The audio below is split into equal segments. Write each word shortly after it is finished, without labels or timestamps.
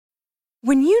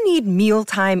When you need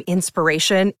mealtime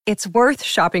inspiration, it's worth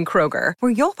shopping Kroger,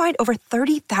 where you'll find over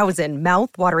 30,000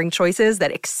 mouth-watering choices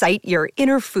that excite your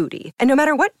inner foodie. And no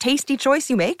matter what tasty choice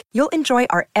you make, you'll enjoy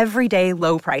our everyday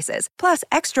low prices, plus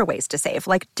extra ways to save,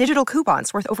 like digital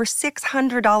coupons worth over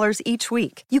 $600 each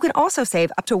week. You can also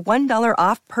save up to $1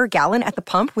 off per gallon at the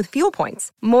pump with fuel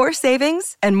points. More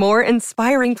savings and more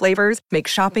inspiring flavors make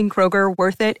shopping Kroger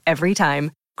worth it every time.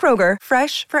 Kroger,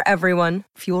 fresh for everyone.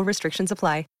 Fuel restrictions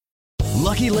apply.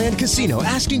 Lucky Land Casino,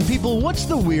 asking people, what's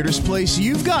the weirdest place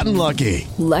you've gotten lucky?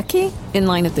 Lucky? In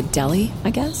line at the deli, I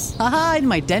guess? Aha, in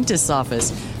my dentist's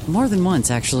office. More than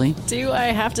once, actually. Do I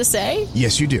have to say?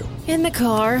 Yes, you do. In the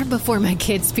car before my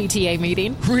kids' PTA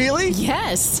meeting. Really?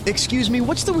 Yes. Excuse me,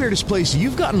 what's the weirdest place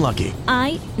you've gotten lucky?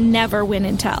 I never win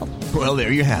and tell. Well,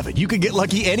 there you have it. You can get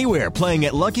lucky anywhere, playing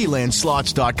at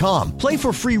LuckyLandSlots.com. Play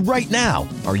for free right now.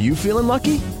 Are you feeling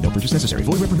lucky? No purchase necessary.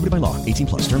 Void where prohibited by law. 18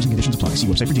 plus. Terms and conditions apply. See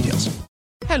website for details.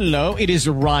 Hello, it is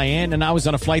Ryan, and I was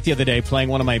on a flight the other day playing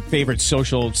one of my favorite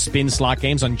social spin slot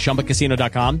games on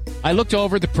ChumbaCasino.com. I looked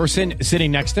over at the person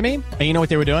sitting next to me, and you know what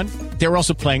they were doing? They were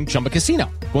also playing Chumba Casino.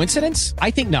 Coincidence?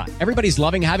 I think not. Everybody's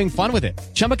loving having fun with it.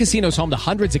 Chumba Casino is home to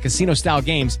hundreds of casino-style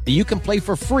games that you can play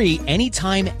for free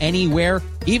anytime, anywhere,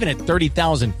 even at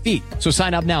 30,000 feet. So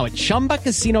sign up now at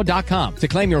ChumbaCasino.com to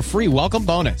claim your free welcome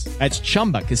bonus. That's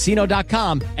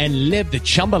ChumbaCasino.com and live the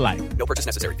Chumba life. No purchase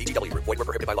necessary. VGW. Void where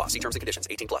prohibited by law. See terms and conditions.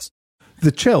 18 plus.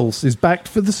 The Chels is backed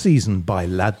for the season by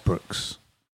Ladbrokes.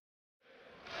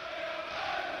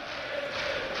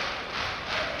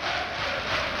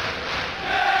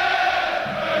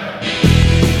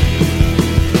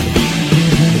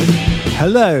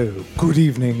 Hello, good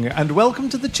evening, and welcome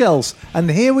to the Chels.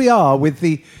 And here we are with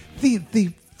the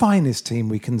finest team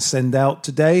we can send out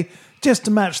today. Just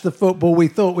to match the football, we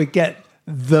thought we'd get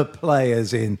the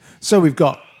players in. So we've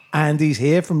got Andy's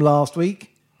here from last week.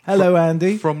 Hello,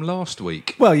 Andy. From last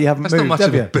week? Well, you haven't That's moved, not much have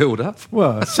of you? a build-up.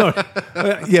 Well, sorry.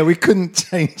 Yeah, we couldn't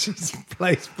change his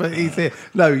place, but he's here.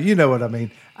 No, you know what I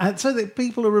mean. And so that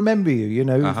people will remember you, you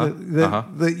know,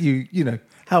 that you know,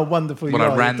 how wonderful you are.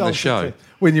 When I ran the show.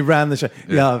 When you ran the show.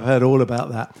 Yeah, I've heard all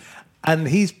about that. And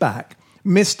he's back.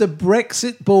 Mr.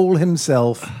 Brexit Ball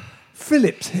himself,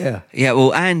 Philip's here. Yeah,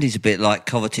 well, Andy's a bit like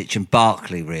Kovacic and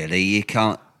Barkley, really. You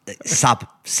can't sub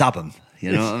them,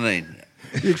 you know what I mean?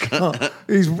 You can't.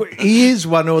 He is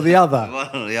one or the other.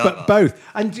 But both.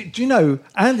 And do you know,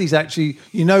 Andy's actually,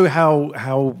 you know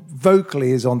how vocal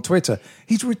he is on Twitter.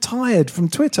 He's retired from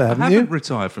Twitter, haven't you? I haven't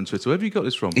retired from Twitter. Where have you got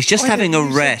this from? He's just having a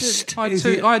rest. I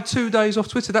had 2 days off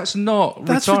Twitter. That's not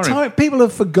retiring. People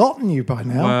have forgotten you by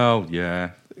now. Well,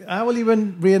 yeah. How will you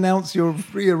re-announce your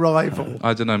re-arrival?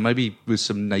 I don't know. Maybe with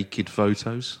some naked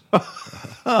photos.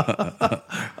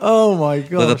 Oh, my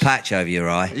God. With a patch over your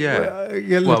eye. Yeah.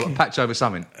 A patch over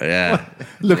something. Yeah.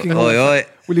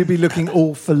 Will you be looking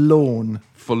all forlorn?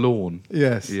 Forlorn?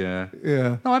 Yes. Yeah.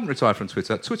 Yeah. No, I haven't retired from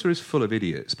Twitter. Twitter is full of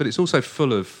idiots, but it's also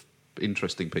full of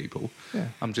interesting people. Yeah.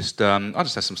 I just had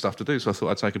some stuff to do, so I thought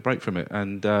I'd take a break from it,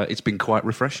 and it's been quite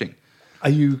refreshing.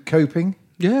 Are you coping?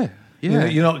 Yeah. Yeah.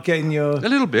 You're not getting your a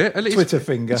little bit Twitter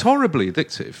finger. It's horribly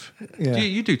addictive. Yeah.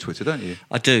 You do Twitter, don't you?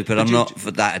 I do, but I'm not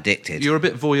that addicted. You're a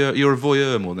bit voyeur. You're a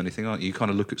voyeur more than anything, aren't you? You kind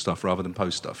of look at stuff rather than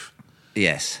post stuff.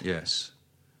 Yes.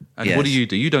 And what do?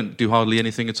 You don't do hardly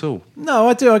anything at all. No,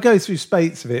 I do. I go through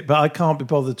spates of it, but I can't be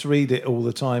bothered to read it all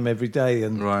the time, every day.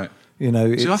 And right. You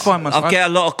know, I find myself. I get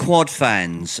a lot of quad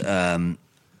fans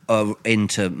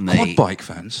into me. Quad bike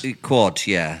fans.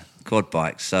 Quad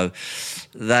bikes. So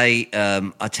they,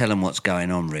 I tell them what's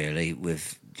going on really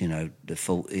with, you know, the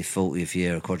 40th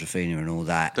year of quadrophenia and all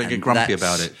that. Don't get grumpy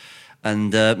about it.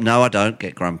 And no, I don't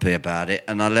get grumpy about it.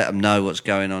 And I let them know what's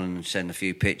going on and send a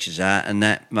few pictures out, and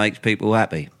that makes people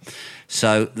happy.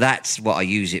 So that's what I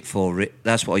use it for.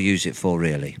 That's what I use it for,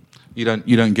 really. You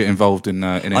don't get involved in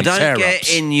any tear-ups? I don't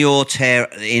get in your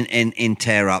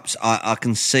tear-ups. I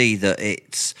can see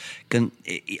that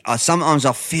sometimes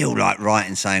I feel like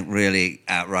writing something really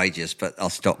outrageous, but I'll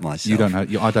stop myself.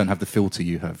 I don't have the filter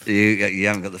you have. You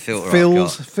haven't got the filter.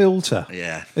 Phil's filter.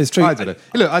 Yeah, it's true. I don't know.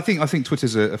 Look, I think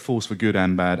Twitter's a force for good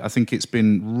and bad. I think it's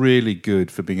been really good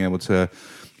for being able to,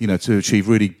 you know, to achieve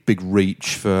really big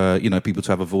reach for, you know, people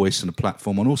to have a voice and a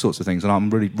platform on all sorts of things, and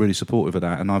I'm really, really supportive of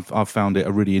that. And I've found it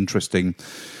a really interesting,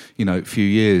 few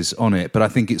years on it. But I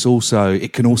think it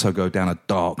can also go down a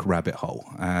dark rabbit hole.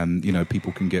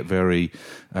 People can get very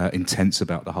intense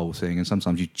about the whole thing, and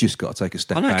sometimes you just got to take a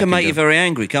step back. It can make you very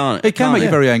angry, can't it? It can make you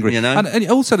very angry. And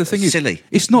also the thing is, silly.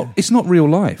 It's not real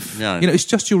life. No. It's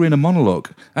just you're in a monologue.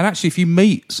 And actually, if you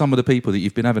meet some of the people that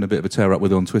you've been having a bit of a tear up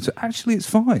with on Twitter, actually it's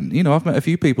fine. I've met a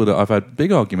few people that I've had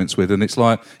big arguments with, and it's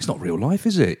like, it's not real life,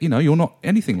 is it? You're not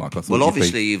anything like I thought. Well,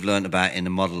 obviously you've learned about in the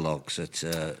monologues at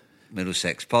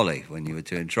Middlesex Poly when you were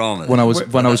doing drama. When I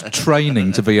was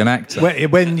training to be an actor.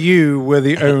 When you were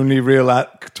the only real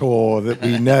actor that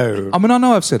we know. I mean, I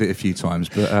know I've said it a few times,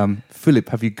 but Philip,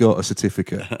 have you got a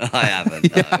certificate? I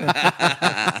haven't.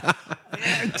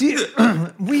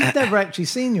 We've never actually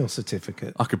seen your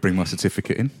certificate. I could bring my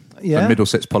certificate in. Yeah. From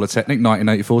Middlesex Polytechnic,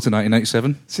 1984 to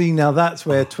 1987. See, now that's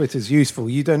where Twitter's useful.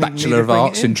 You don't even Bachelor of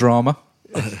Arts in Drama.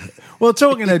 Well,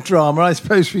 talking of drama, I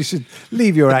suppose we should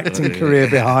leave your acting career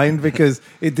behind because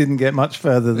it didn't get much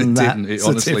further than that.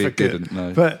 Honestly, it didn't.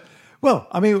 No. But, well,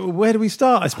 I mean, where do we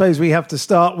start? I suppose we have to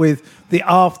start with the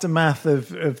aftermath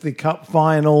of the cup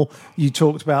final. You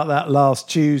talked about that last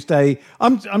Tuesday.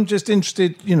 I'm just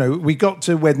interested. We got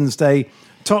to Wednesday,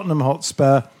 Tottenham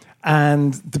Hotspur,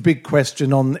 and the big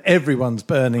question on everyone's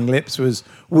burning lips was,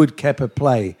 would Kepa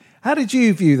play? How did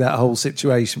you view that whole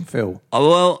situation, Phil? Oh,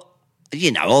 well,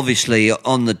 obviously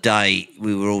on the day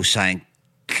we were all saying,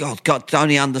 God, don't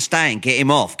he understand? Get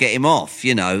him off. The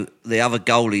other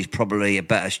goalie's probably a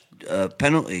better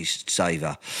penalty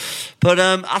saver. But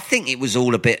I think it was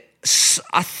all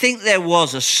I think there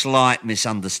was a slight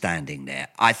misunderstanding there.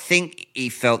 I think he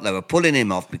felt they were pulling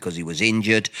him off because he was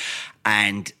injured,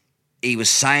 and he was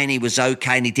saying he was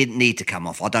okay and he didn't need to come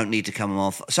off. I don't need to come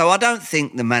off. So I don't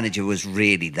think the manager was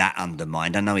really that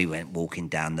undermined. I know he went walking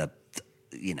out.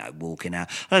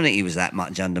 I don't think he was that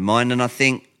much undermined, and I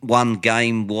think one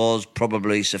game was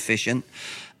probably sufficient.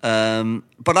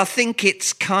 But I think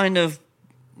it's kind of,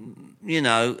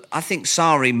 I think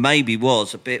Sarri maybe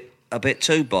was a bit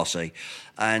too bossy,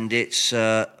 and it's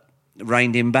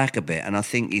reined him back a bit. And I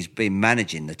think he's been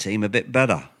managing the team a bit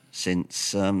better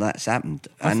since that's happened.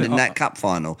 And in that cup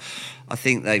final, I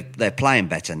think they're playing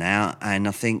better now, and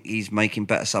I think he's making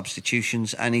better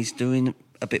substitutions, and he's doing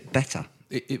a bit better.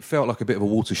 It felt like a bit of a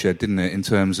watershed, didn't it, in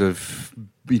terms of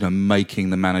making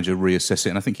the manager reassess it.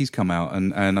 And I think he's come out,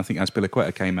 and I think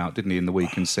Azpilicueta came out, didn't he, in the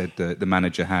week and said that the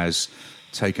manager has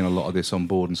taken a lot of this on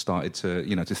board and started to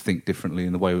to think differently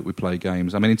in the way that we play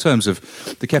games. I mean, in terms of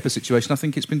the Kepa situation, I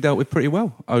think it's been dealt with pretty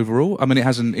well overall. I mean,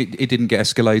 it didn't get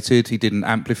escalated. He didn't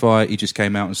amplify it. He just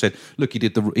came out and said, look, he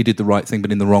did the right thing,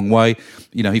 but in the wrong way.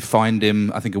 He fined him,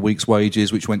 I think, a week's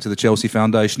wages, which went to the Chelsea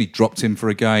Foundation. He dropped him for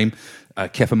a game.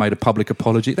 Kepa made a public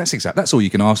apology. That's all you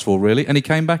can ask for, really. And he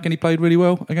came back and he played really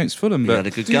well against Fulham. He had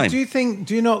a good game.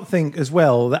 Do you not think as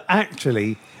well that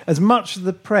actually, as much as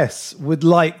the press would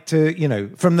like to,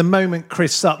 from the moment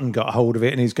Chris Sutton got hold of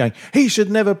it and he's going, he should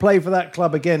never play for that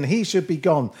club again, he should be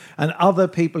gone, and other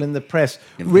people in the press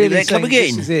really saying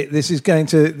this is it, this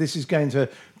is going to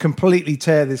completely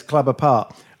tear this club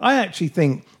apart. I actually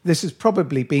think this has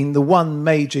probably been the one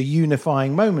major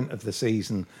unifying moment of the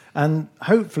season, and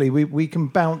hopefully we can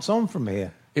bounce on from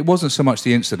here. It wasn't so much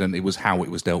the incident, it was how it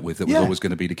was dealt with that was always going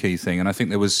to be the key thing. And I think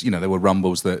there were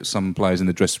rumbles that some players in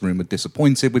the dressing room were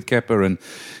disappointed with Kepa, and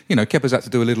Kepa's had to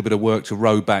do a little bit of work to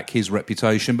row back his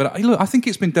reputation. But I think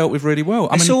it's been dealt with really well.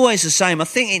 It's always the same. I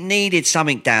think it needed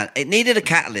something down. It needed a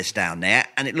catalyst down there,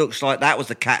 and it looks like that was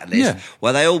the catalyst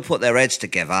where they all put their heads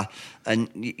together and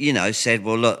said,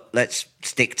 well, look, let's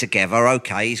stick together.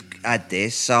 Okay, he's had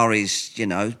this. Sarri's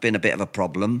been a bit of a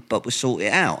problem, but we'll sort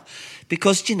it out.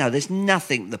 Because, there's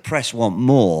nothing the press want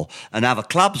more and other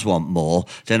clubs want more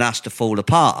than us to fall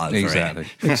apart over Exactly.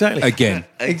 it. Exactly. Again.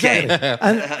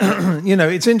 And,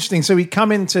 it's interesting. So we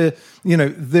come into,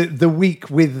 the week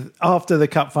after the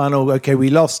cup final, okay, we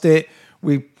lost it.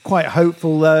 We're quite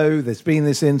hopeful, though. There's been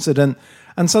this incident.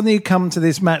 And suddenly you come to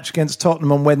this match against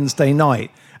Tottenham on Wednesday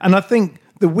night. And I think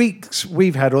the weeks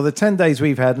we've had, or the 10 days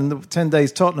we've had, and the 10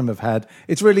 days Tottenham have had,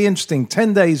 it's really interesting.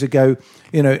 10 days ago,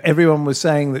 everyone was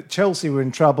saying that Chelsea were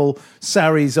in trouble.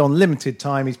 Sarri's on limited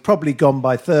time. He's probably gone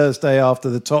by Thursday after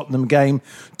the Tottenham game.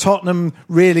 Tottenham,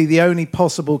 really the only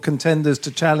possible contenders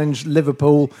to challenge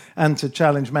Liverpool and to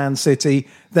challenge Man City.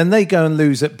 Then they go and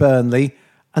lose at Burnley.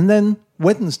 And then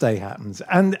Wednesday happens.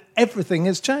 And everything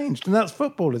has changed. And that's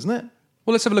football, isn't it?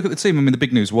 Well, let's have a look at the team. I mean, the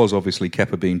big news was obviously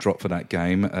Kepa being dropped for that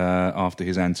game after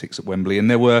his antics at Wembley.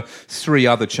 And there were 3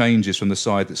 other changes from the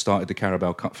side that started the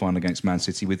Carabao Cup final against Man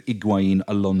City, with Higuain,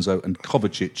 Alonso and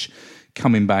Kovacic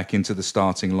coming back into the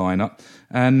starting lineup.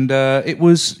 And it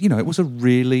was a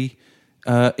really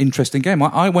interesting game.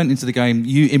 I went into the game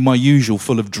in my usual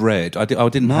full of dread. I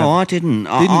didn't. No, I didn't.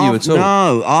 Didn't you at all?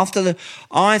 No.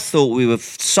 I thought we were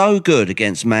so good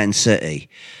against Man City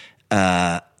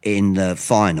in the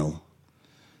final.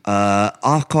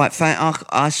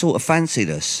 I sort of fancied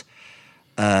us,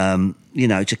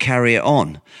 to carry it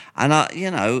on. And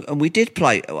and we did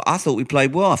play. I thought we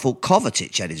played well. I thought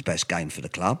Kovacic had his best game for the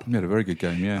club. He had a very good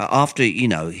game, yeah. After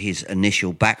his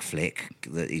initial back flick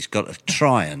that he's got to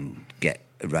try and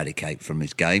eradicate from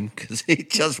his game because he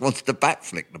just wants to back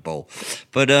flick the ball.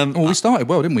 But we started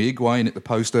well, didn't we? Higuain at the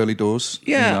post early doors.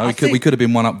 Yeah, we could have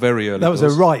been one up very early. That was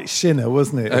doors. a right shinner,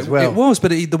 wasn't it? As well, it was. But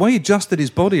the way he adjusted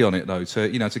his body on it, though,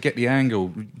 to get the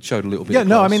angle, showed a little bit. Yeah, of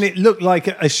no, class. I mean it looked like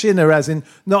a shinner, as in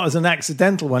not as an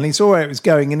accidental one. He saw where it was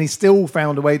going, and he still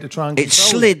found a way to try and. It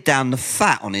slid down the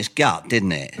fat on his gut,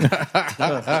 didn't it?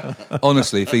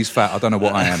 Honestly, if he's fat, I don't know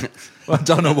what I am. I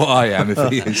don't know what I am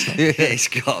if he is. He's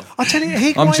got. I tell you,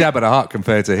 I'm Jabba the Hutt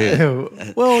compared to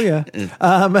him. Well, yeah,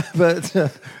 but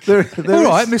there all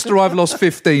right, Mister, I've lost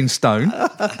 15 stone. How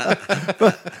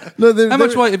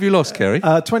much weight have you lost, Kerry?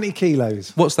 20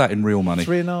 kilos. What's that in real money?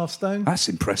 3.5 stone. That's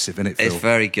impressive, isn't it, Phil? It's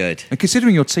very good. And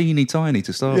considering you're teeny tiny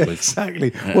to start Yeah, with.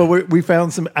 exactly. Yeah. Well, we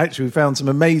found some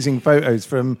amazing photos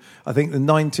from, I think, the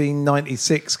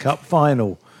 1996 Cup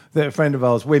final that a friend of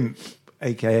ours, Wimp,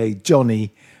 aka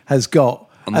Johnny, has got.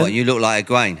 And what, you look like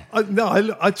Higuain?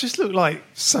 I just look like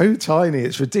so tiny.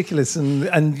 It's ridiculous.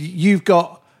 And you've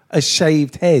got a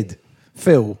shaved head,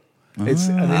 Phil.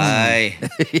 Aye.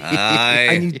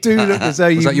 And you do look as though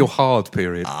you... Was that your hard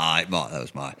period? That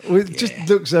was mine. Well, it just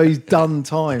looks as though he's done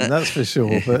time, that's for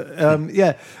sure. But,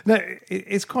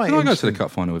 it's quite Did I go interesting. to the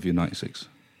Cup final with you in 96?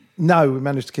 No, we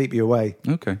managed to keep you away.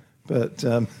 Okay. But...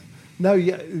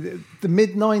 the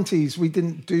mid-90s, we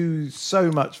didn't do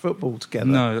so much football together.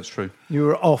 No, that's true. You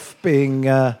were off being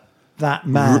that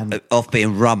man. Off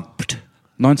being rumped.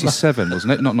 97,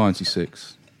 wasn't it? Not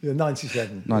 96. Yeah,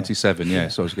 97. 97, yeah.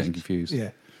 So I was getting confused.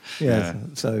 Yeah.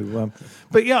 So,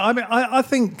 but yeah, I mean, I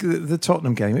think the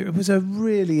Tottenham game, it was a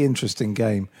really interesting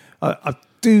game. I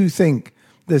do think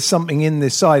there's something in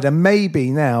this side, and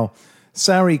maybe now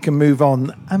Sarri can move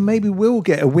on and maybe we'll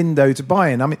get a window to buy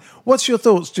in. I mean, what's your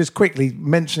thoughts, just quickly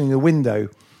mentioning the window?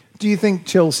 Do you think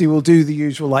Chelsea will do the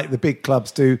usual, like the big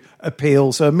clubs do,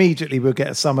 appeal, so immediately we'll get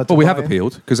a summer to Well, we buy have in?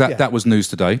 appealed, because that was news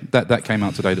today. That came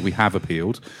out today that we have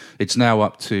appealed. It's now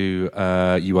up to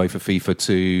UEFA, FIFA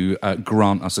to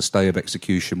grant us a stay of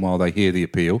execution while they hear the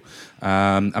appeal.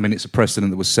 I mean, it's a precedent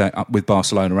that was set up with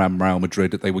Barcelona and Real Madrid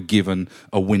that they were given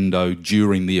a window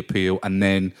during the appeal and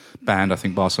then banned. I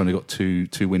think Barcelona got two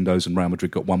windows and Real Madrid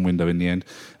got one window in the end.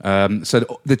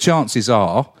 So the chances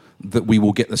are that we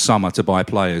will get the summer to buy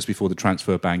players before the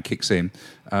transfer ban kicks in.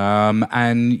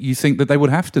 And you think that they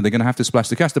would have to. They're going to have to splash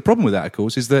the cash. The problem with that, of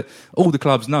course, is that all the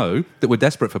clubs know that we're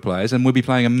desperate for players and we'll be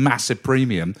paying a massive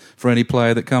premium for any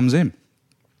player that comes in.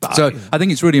 So I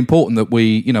think it's really important that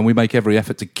we make every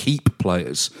effort to keep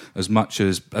players as much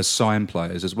as sign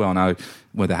players as well. Now,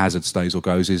 whether Hazard stays or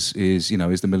goes is the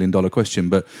 $1 million question.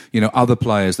 But other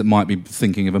players that might be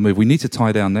thinking of a move, we need to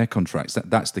tie down their contracts.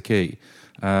 That's the key.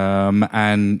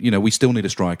 And we still need a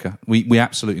striker. We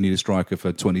absolutely need a striker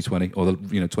for 2020 or the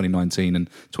 2019 and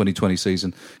 2020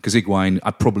 season, because Higuain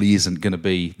probably isn't going to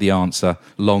be the answer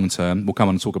long term. We'll come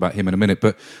on and talk about him in a minute,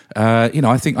 but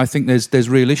I think there's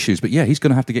real issues. But yeah, he's going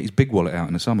to have to get his big wallet out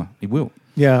in the summer. He will.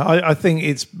 Yeah, I think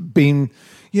it's been.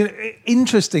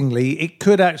 Interestingly, it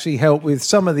could actually help with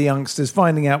some of the youngsters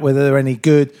finding out whether they're any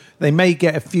good. They may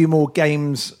get a few more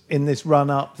games in this run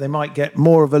up. They might get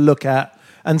more of a look at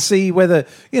and see whether,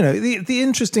 the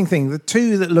interesting thing, the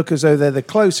two that look as though they're the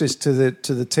closest to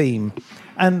the team.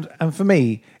 And for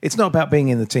me, it's not about being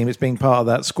in the team, it's being part of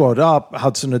that squad, are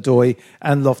Hudson-Odoi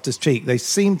and Loftus-Cheek. They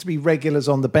seem to be regulars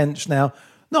on the bench now.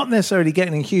 Not necessarily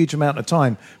getting a huge amount of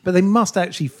time, but they must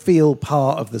actually feel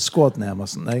part of the squad now,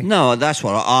 mustn't they? No, that's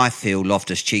what I feel.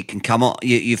 Loftus-Cheek can come on.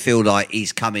 You feel like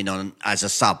he's coming on as a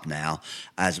sub now,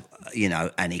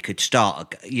 and he could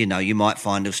start. You might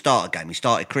find he'll start a game. He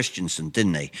started Christensen,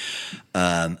 didn't he,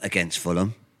 against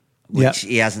Fulham? Which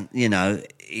he hasn't.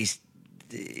 He's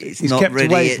not kept really.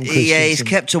 Away from he's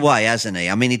kept away, hasn't he?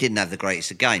 I mean, he didn't have the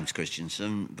greatest of games,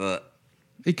 Christensen, but.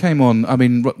 He came on. I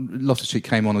mean, Loftus-Cheek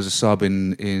came on as a sub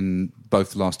in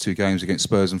both the last two games against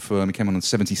Spurs and Fulham. He came on the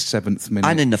 77th minute,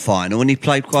 and in the final, and he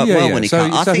played quite well when he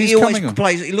came. I think he always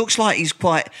plays. It looks like he's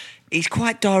quite he's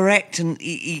quite direct and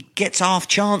he gets half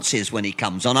chances when he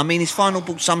comes on. I mean, his final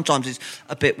ball sometimes is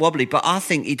a bit wobbly, but I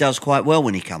think he does quite well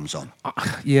when he comes on.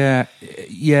 Yeah,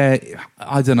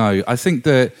 I don't know. I think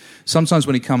that sometimes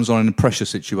when he comes on in a pressure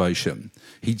situation,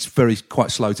 he's quite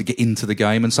slow to get into the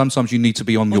game, and sometimes you need to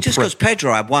be on your... Just because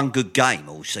Pedro had one good game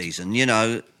all season, you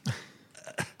know...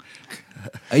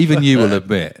 Even you will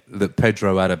admit that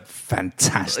Pedro had a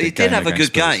fantastic game. He did have a good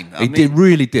Spurs. game. He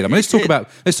really did. I mean, let's talk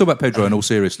about Pedro in all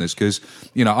seriousness, because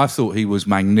I thought he was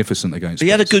magnificent against Spurs. He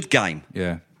had a good game.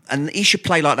 Yeah. And he should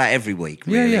play like that every week,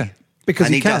 really. Yeah. Because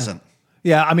and he doesn't.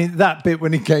 Yeah, I mean, that bit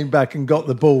when he came back and got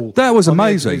the ball. That was on the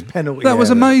edge of amazing. his penalty That was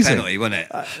area. amazing. Penalty, wasn't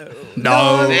it?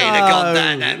 No, He'd have gone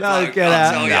down, that bloke. get I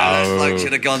out. tell you, that bloke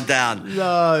should have gone down.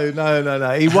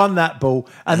 No. He won that ball,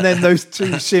 and then those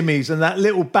two shimmies and that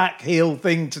little back heel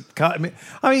thing to cut him.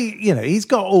 I mean, he's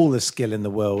got all the skill in the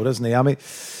world, hasn't he? I mean,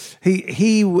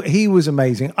 he was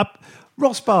amazing.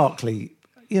 Ross Barkley,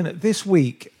 this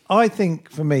week, I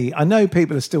think for me, I know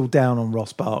people are still down on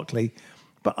Ross Barkley,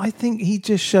 but I think he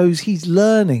just shows he's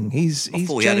learning. He's I thought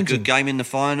changing. he had a good game in the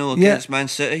final against Man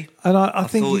City. And I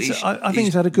think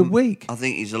he's had a good week. I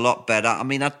think he's a lot better. I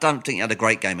mean, I don't think he had a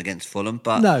great game against Fulham,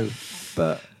 but... No,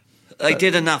 but... They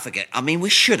did enough again. I mean,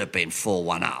 we should have been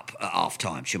 4-1 up at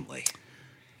half-time, shouldn't we?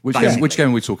 Which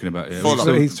game are we talking about here?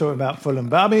 Fulham. He's talking about Fulham.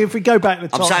 But, I mean, if we go back to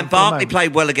Tottenham... I'm saying Barkley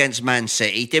played well against Man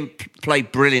City. He didn't play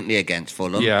brilliantly against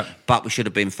Fulham, but we should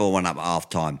have been 4-1 up at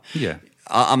half-time. Yeah.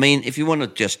 I mean, if you want to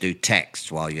just do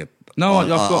text while you're... You're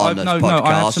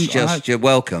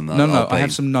welcome. I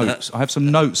have some notes. I have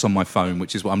some notes on my phone,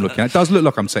 which is what I'm looking at. It does look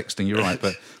like I'm texting, you're right,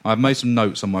 but I've made some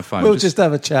notes on my phone. We'll just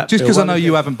have a chat. Just because I know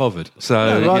you haven't bothered.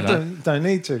 So I don't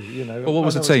need to. Well, what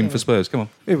was the team for Spurs? Come on.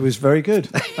 It was very good.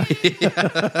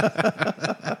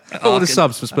 What were the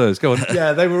subs for Spurs? Go on.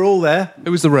 Yeah, they were all there.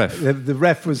 Who was the ref? The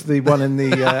ref was the one in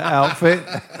the outfit.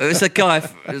 It was the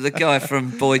guy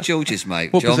from Boy George's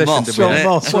mate, What John Moss. John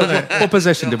Moss, wasn't it? What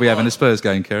possession did we have in the Spurs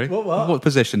game, Kerry? What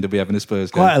possession did we have in the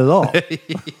Spurs game? Quite a lot.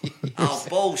 Oh,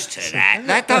 balls to that.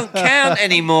 That don't count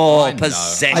anymore,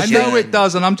 possession. I know it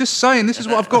does, and I'm just saying, this is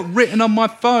what I've got written on my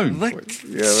phone.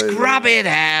 Scrub it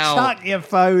out. Chuck your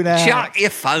phone out. Chuck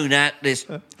your phone out.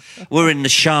 We're in the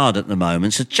Shard at the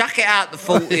moment, so chuck it out the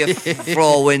 40th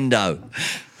floor window.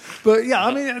 But yeah,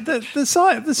 I mean, the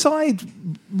side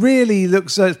really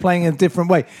looks like it's playing in a different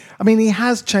way. I mean, he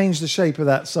has changed the shape of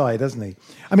that side, hasn't he?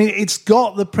 I mean, it's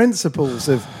got the principles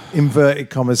of inverted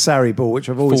commas Sarri ball, which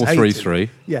I've always 4-3-3.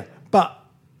 Yeah, but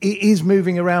it is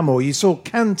moving around more. You saw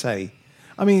Kante.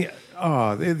 I mean,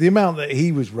 the amount that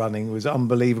he was running was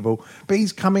unbelievable. But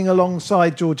he's coming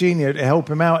alongside Jorginho to help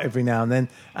him out every now and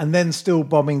then still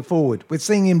bombing forward. We're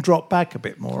seeing him drop back a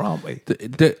bit more, aren't we?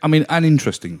 I mean, an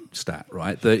interesting stat,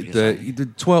 right? The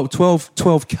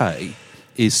 12K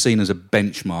is seen as a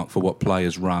benchmark for what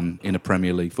players run in a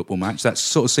Premier League football match. That's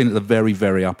sort of seen at the very,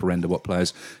 very upper end of what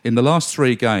players... In the last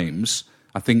 3 games,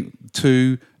 I think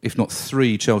 2, if not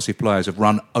 3 Chelsea players have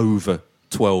run over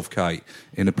 12K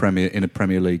in a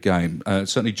Premier League game.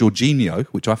 Certainly Jorginho,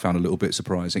 which I found a little bit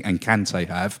surprising, and Kante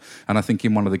have, and I think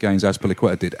in one of the games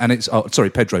Azpilicueta did, and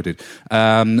Pedro did.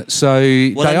 A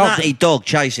nutty dog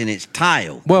chasing its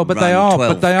tail. Well, but they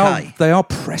are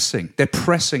pressing. They're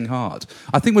pressing hard.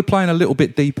 I think we're playing a little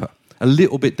bit deeper.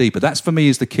 That's for me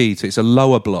is the key to it. It's a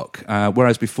lower block.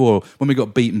 Whereas before, when we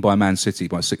got beaten by Man City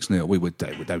by 6-0, they would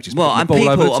just well, put and the ball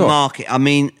over the people top. mark it. I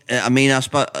mean, I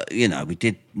suppose we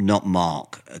did not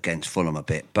mark against Fulham a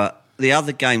bit, but the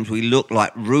other games we looked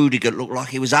like Rudiger looked like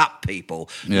he was up people.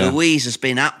 Yeah. Luiz has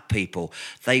been up people.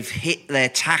 They've hit their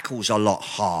tackles a lot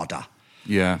harder.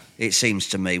 Yeah, it seems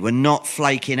to me we're not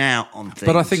flaking out on things.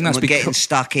 But I think that's getting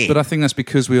stuck in. But I think that's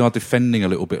because we are defending a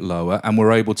little bit lower, and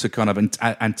we're able to kind of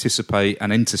anticipate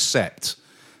and intercept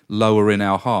lower in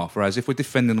our half. Whereas if we're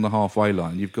defending on the halfway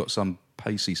line, you've got some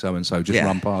pacey so and so just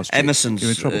run past. Emerson's you're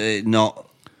in trouble. Not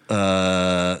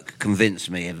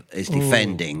convinced me of his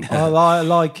defending. I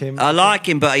like him. I like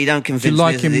him, but he don't convince me. Do you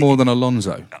like him more than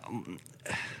Alonso?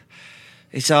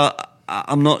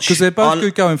 I'm not sure. Because they're both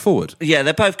good going forward. Yeah,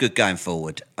 they're both good going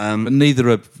forward. But neither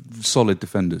are solid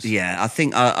defenders. Yeah, I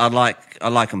think I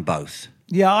like them both.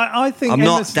 Yeah, I think... I'm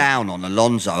not down on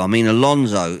Alonso. I mean,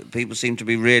 Alonso, people seem to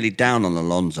be really down on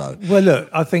Alonso. Well, look,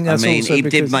 I think that's also he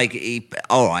because... did make it...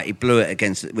 All right, he blew it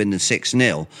against winning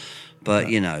 6-0, but,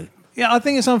 Yeah, I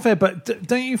think it's unfair, but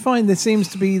don't you find there seems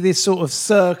to be this sort of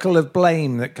circle of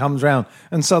blame that comes round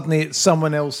and suddenly it's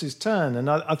someone else's turn? And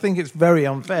I think it's very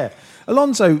unfair.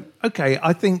 Alonso, okay,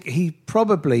 I think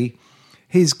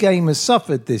his game has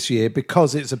suffered this year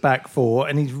because it's a back four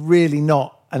and he's really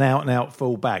not an out-and-out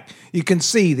full-back. You can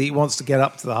see that he wants to get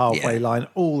up to the halfway line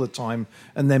all the time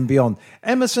and then beyond.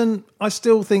 Emerson, I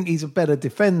still think he's a better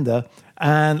defender,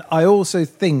 and I also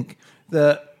think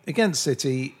that against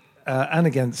City and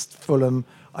against Fulham,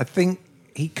 I think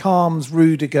he calms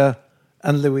Rudiger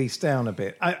and Luis down a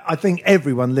bit. I think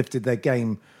everyone lifted their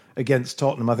game against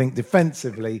Tottenham. I think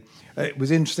defensively, it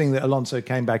was interesting that Alonso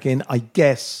came back in. I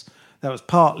guess that was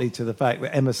partly to the fact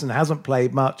that Emerson hasn't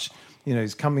played much.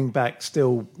 He's coming back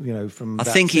still. From I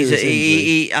that think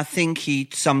serious I think he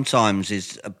sometimes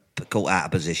is caught out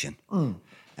of position.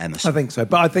 Emerson, I think so,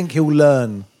 but I think he'll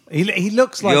learn. He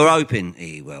looks like you're hoping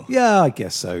he will. Yeah, I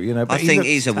guess so. But I think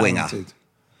he's a winger. talented.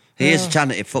 He is a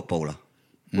talented footballer.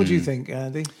 What do you think,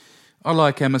 Andy? I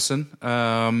like Emerson.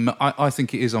 I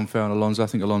think it is unfair on Alonso. I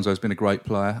think Alonso's been a great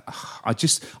player. I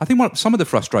think some of the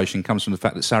frustration comes from the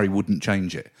fact that Sarri wouldn't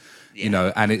change it.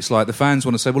 And it's like the fans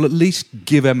want to say, well, at least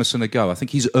give Emerson a go. I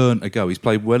think he's earned a go. He's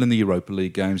played well in the Europa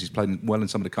League games. He's played well in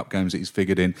some of the cup games that he's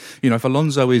figured in. If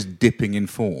Alonso is dipping in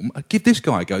form, give this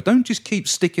guy a go. Don't just keep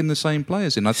sticking the same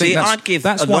players in. I'd give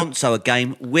Alonso a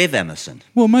game with Emerson.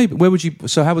 Well, maybe. Where would you?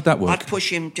 So how would that work? I'd push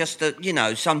him just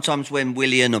to, sometimes when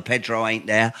Willian or Pedro ain't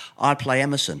there, I'd play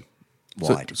Emerson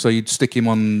wide. So you'd stick him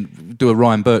on, do a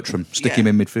Ryan Bertram, stick him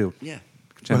in midfield. Yeah.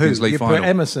 Champions League final. Put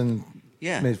Emerson.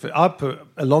 Yeah, I'd put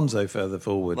Alonso further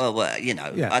forward. Well,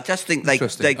 I just think they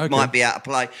might be out of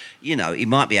play. He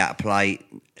might be out of play.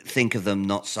 Think of them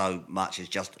not so much as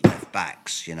just left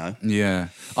backs. Yeah,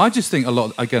 I just think a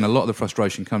lot of the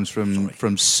frustration comes from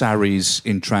Sarri's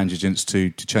intransigence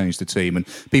to change the team, and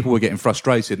people were getting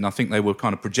frustrated, and I think they were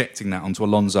kind of projecting that onto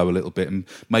Alonso a little bit and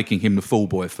making him the fall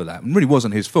boy for that. And really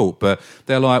wasn't his fault, but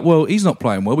they're like, well, he's not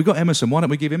playing well. We got Emerson. Why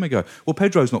don't we give him a go? Well,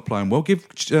 Pedro's not playing well. Give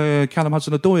Callum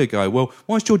Hudson-Odoi a go. Well,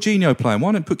 why is Jorginho playing?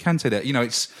 Why don't put Kante there?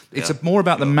 It's more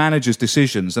about the manager's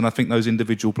decisions than I think those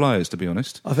individual players, to be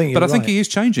honest. I think he is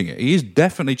changing it. He is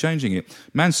definitely changing it.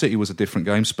 Man City was a different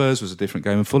game, Spurs was a different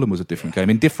game, and Fulham was a different game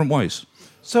in different ways.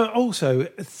 So also,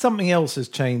 something else has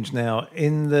changed now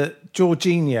in that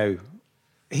Jorginho,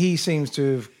 he seems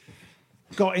to have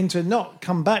got into, not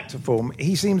come back to form,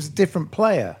 he seems a different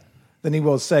player than he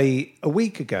was, say, a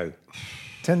week ago,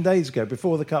 10 days ago,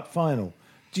 before the Cup final.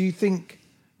 Do you think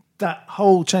that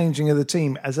whole changing of the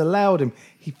team has allowed him,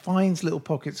 he finds little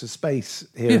pockets of space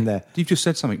here and there. You've just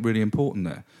said something really important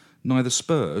there. Neither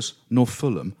Spurs nor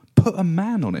Fulham put a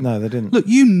man on him. No, they didn't. Look,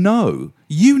 you know,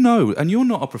 and you're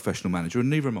not a professional manager, and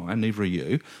neither am I, and neither are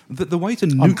you, that the way to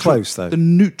I'm close, though.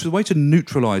 The way to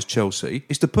neutralise Chelsea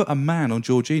is to put a man on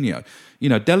Jorginho.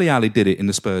 Dele Alli did it in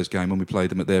the Spurs game when we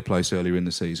played them at their place earlier in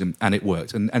the season, and it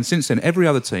worked. And since then, every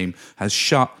other team has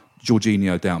shut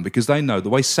Jorginho down because they know the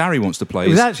way Sarri wants to play. It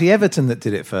was actually Everton that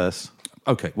did it first.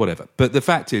 Okay, whatever. But the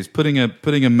fact is, putting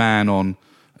a man on.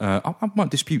 I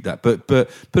might dispute that, but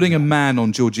putting a man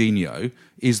on Jorginho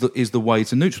is the way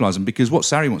to neutralise him, because what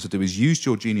Sarri wants to do is use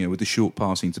Jorginho with the short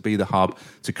passing to be the hub,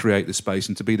 to create the space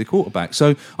and to be the quarterback.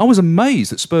 So I was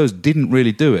amazed that Spurs didn't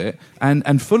really do it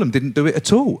and Fulham didn't do it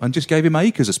at all and just gave him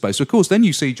acres of space. So of course then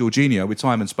you see Jorginho with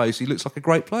time and space, he looks like a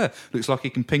great player. Looks like he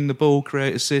can ping the ball,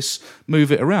 create assists,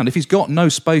 move it around. If he's got no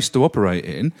space to operate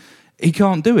in, he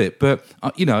can't do it, but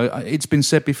it's been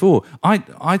said before.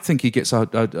 I think he gets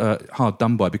hard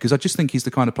done by because I just think he's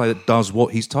the kind of player that does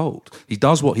what he's told. He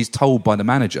does what he's told by the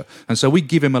manager, and so we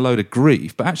give him a load of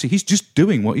grief. But actually, he's just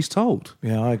doing what he's told.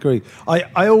 Yeah, I agree.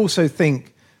 I also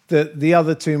think that the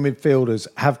other two midfielders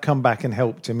have come back and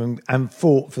helped him and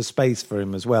fought for space for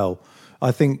him as well.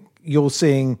 I think you're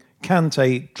seeing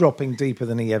Kante dropping deeper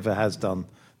than he ever has done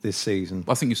this season.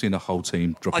 I think you're seeing the whole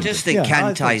team dropping. I just think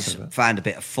Kante's found a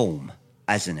bit of form,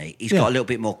 hasn't he? He's got a little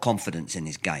bit more confidence in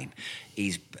his game.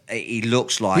 He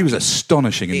looks like... He was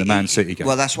astonishing in the Man City game.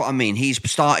 Well, that's what I mean. He's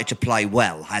started to play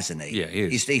well, hasn't he? Yeah,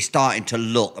 he is. He's starting to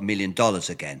look $1 million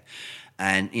again.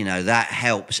 And, that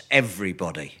helps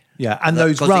everybody. Yeah, and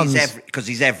those runs... Because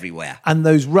he's everywhere. And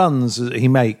those runs that he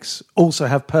makes also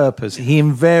have purpose. He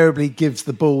invariably gives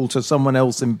the ball to someone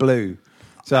else in blue.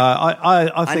 So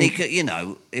I think, and he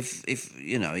could, if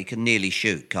he can nearly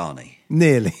shoot, can't he?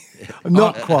 Nearly,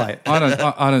 not quite.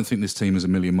 I don't think this team is a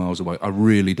million miles away. I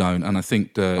really don't, and I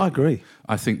think that I agree.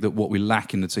 I think that what we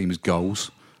lack in the team is goals,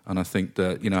 and I think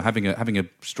that having a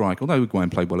striker, although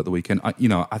Guain played well at the weekend, I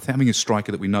think having a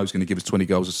striker that we know is going to give us 20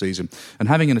 goals a season, and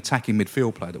having an attacking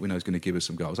midfield player that we know is going to give us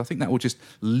some goals, I think that will just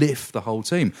lift the whole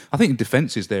team. I think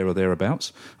defence is there or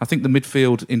thereabouts. I think the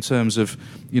midfield, in terms of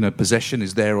possession,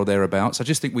 is there or thereabouts. I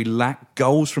just think we lack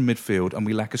goals from midfield and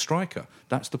we lack a striker.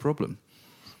 That's the problem.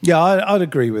 Yeah, I'd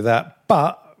agree with that.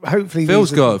 But hopefully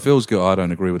Phil's got. I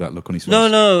don't agree with that look on his face.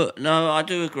 No, I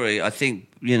do agree. I think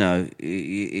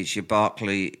it's your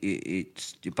Barkley, your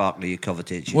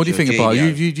Kovacic. What do you think about? Do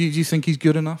you think he's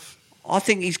good enough? I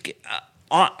think he's.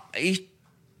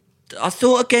 I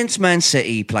thought against Man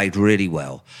City he played really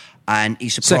well, and he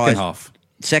surprised.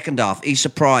 Second half, he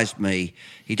surprised me.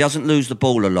 He doesn't lose the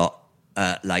ball a lot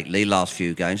lately. Last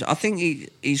few games, I think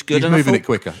he's good. He's moving it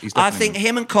quicker. I think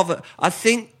him and Kovacic. I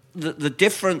think the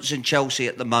difference in Chelsea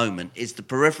at the moment is the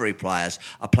periphery players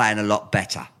are playing a lot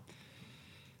better.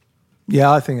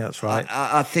 Yeah, I think that's right.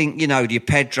 I think your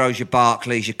Pedros, your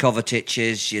Barkleys, your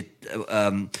Kovacic's, your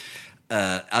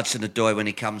Hudson-Odoi when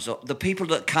he comes up. The people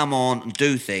that come on and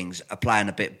do things are playing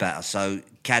a bit better. So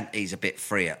he's a bit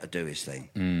freer to do his thing.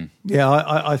 Mm. Yeah,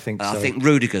 I think so. I think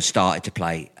Rudiger started to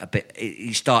play a bit.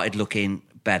 He started looking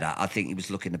better. I think he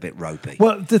was looking a bit ropey.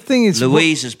 Well, the thing is,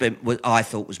 Luiz has been. I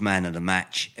thought was man of the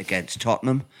match against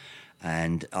Tottenham,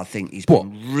 and I think he's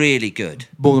been really good.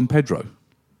 More than Pedro.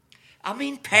 I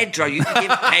mean, Pedro. You can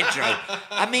give Pedro.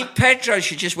 I mean, Pedro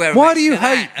should just wear. Why do you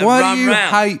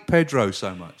hate Pedro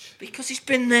so much? Because he's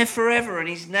been there forever, and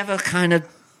he's never kind of.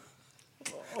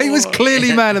 He was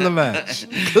clearly man of the match.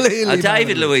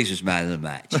 David Luiz was man of the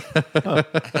match.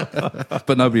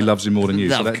 But nobody loves him more than you,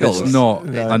 no, so that's not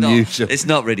unusual. It's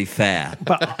not really fair.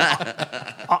 But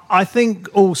I think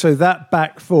also that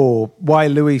back four, why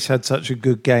Luiz had such a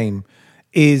good game,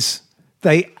 is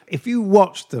if you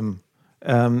watch them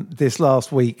this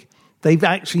last week, they've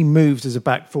actually moved as a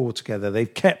back four together.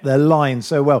 They've kept their line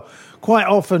so well. Quite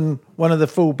often, one of the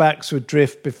full-backs would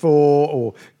drift before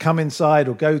or come inside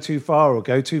or go too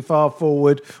far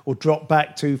forward or drop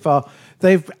back too far.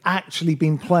 They've actually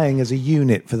been playing as a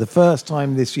unit for the first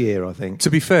time this year, I think.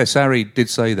 To be fair, Sarri did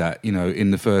say that,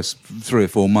 in the first 3 or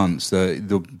 4 months,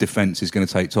 the defence is going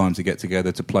to take time to get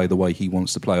together to play the way he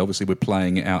wants to play. Obviously, we're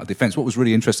playing it out of defence. What was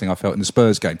really interesting, I felt, in the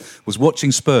Spurs game was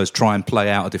watching Spurs try and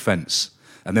play out of defence.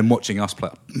 And then watching us play,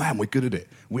 man, we're good at it.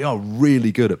 We are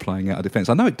really good at playing out of defence.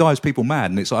 I know it drives people mad,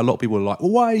 and it's like a lot of people are like,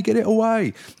 away, get it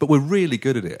away. But we're really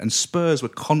good at it. And Spurs were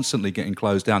constantly getting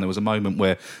closed down. There was a moment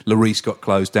where Lloris got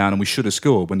closed down, and we should have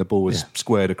scored when the ball was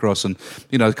squared across. And,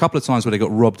 a couple of times where they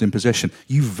got robbed in possession.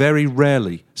 You very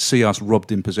rarely see us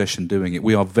robbed in possession doing it.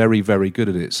 We are very, very good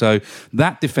at it. So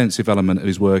that defensive element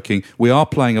is working. We are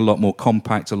playing a lot more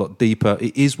compact, a lot deeper.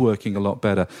 It is working a lot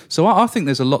better. So I think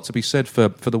there's a lot to be said for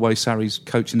the way Sarri's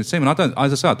coaching the team. And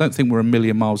I don't think we're a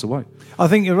million miles away. I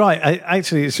think you're right.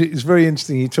 Actually, it's very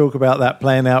interesting you talk about that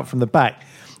playing out from the back.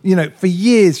 For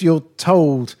years you're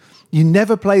told you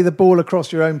never play the ball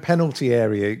across your own penalty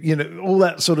area, all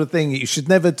that sort of thing. You should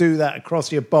never do that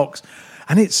across your box.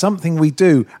 And it's something we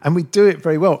do, and we do it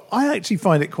very well. I actually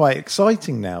find it quite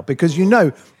exciting now because,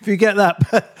 if you get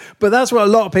that, but that's what a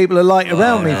lot of people are like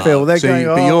around me, Phil. They're going,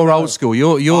 but you're old school.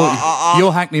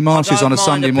 You're Hackney Marshes on a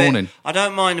Sunday morning. I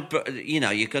don't mind,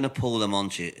 you're going to pull them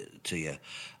onto you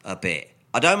a bit.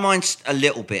 I don't mind a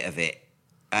little bit of it,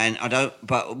 and I don't.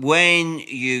 But when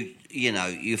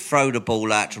you throw the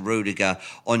ball out to Rudiger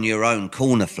on your own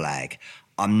corner flag,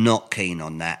 I'm not keen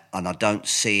on that, and I don't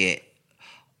see it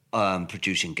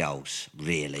producing goals,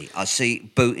 really. I see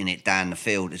booting it down the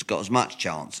field. It's got as much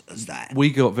chance as that. We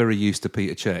got very used to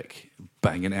Peter Cech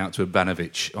banging it out to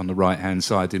Ivanovic on the right-hand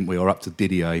side, didn't we? Or up to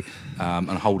Didier and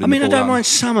holding the ball. I don't mind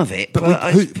some of it. But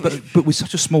we're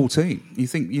such a small team. You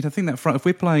think that front, if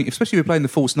we're playing, especially if we're playing the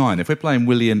false nine, if we're playing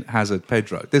Willian, Hazard,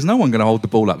 Pedro, there's no one going to hold the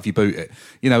ball up if you boot it,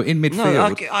 in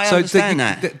midfield. No, I understand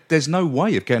that. There's no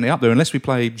way of getting it up there unless we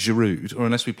play Giroud or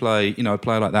unless we play, a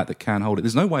player like that can hold it.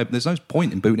 There's no way, there's no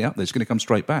point in booting it up there. It's going to come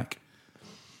straight back.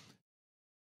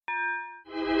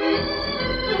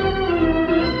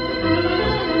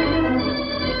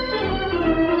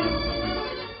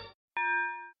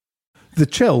 The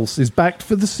Chelsea is backed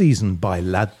for the season by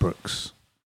Ladbrokes.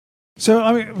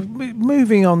 So,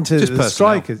 moving on to the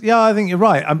strikers. Yeah, I think you're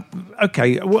right.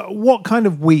 Okay, what kind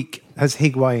of week has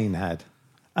Higuain had?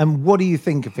 And what do you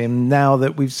think of him now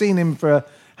that we've seen him for a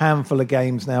handful of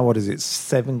games now? What is it,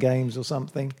 7 games or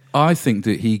something? I think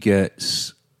that he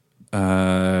gets...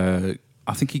 I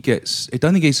don't think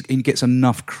he gets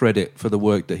enough credit for the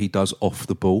work that he does off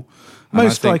the ball.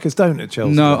 Most strikers don't at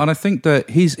Chelsea. No, and I think that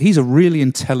he's a really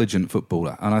intelligent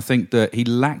footballer, and I think that he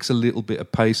lacks a little bit of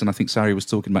pace. And I think Sarri was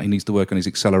talking about he needs to work on his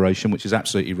acceleration, which is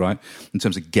absolutely right in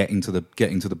terms of getting to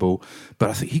the ball. But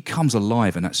I think he comes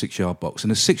alive in that 6-yard box. In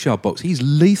the 6-yard box, he's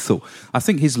lethal. I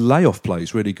think his layoff play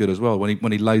is really good as well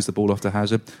when he lays the ball off to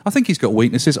Hazard. I think he's got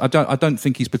weaknesses. I don't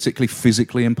think he's particularly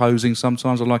physically imposing.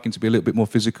 Sometimes I like him to be a little bit more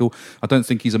physical. I don't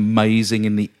think he's amazing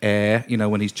in the air.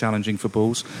 When he's challenging for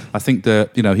balls. I think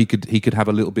that he could have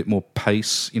a little bit more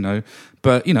pace,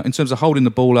 But, in terms of holding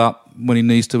the ball up when he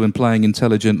needs to and playing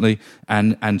intelligently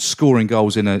and scoring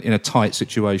goals in a tight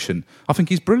situation, I think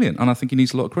he's brilliant, and I think he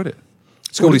needs a lot of credit.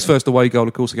 Scored his first away goal,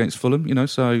 of course, against Fulham,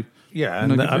 so... Yeah,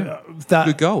 and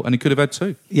good goal, and he could have had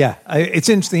 2. Yeah, it's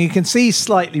interesting. You can see he's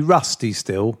slightly rusty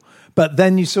still, but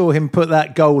then you saw him put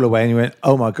that goal away and you went,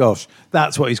 oh my gosh,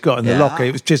 that's what he's got in the locker.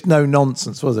 It was just no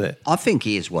nonsense, was it? I think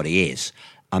he is what he is.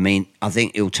 I mean, I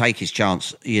think he'll take his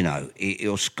chance,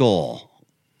 he'll score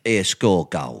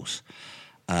goals.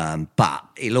 But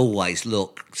he'll always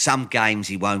look, some games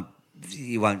you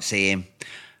won't see him,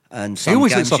 and some he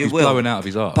always games looks like you he's will. blowing out of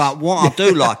his arse. But what I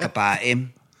do like about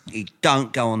him, he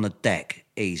don't go on the deck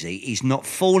easy. He's not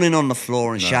falling on the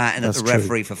floor and shouting at the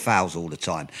referee for fouls all the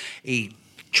time. He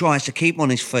tries to keep on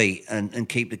his feet and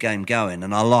keep the game going,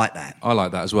 and I like that. I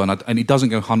like that as well, and he doesn't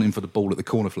go hunting for the ball at the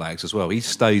corner flags as well. He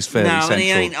stays fairly central. And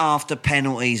he ain't after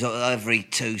penalties every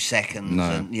 2 seconds. No.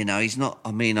 And, he's not...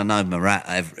 I mean, I know Murat,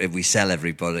 if we sell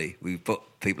everybody, we put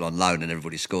people on loan and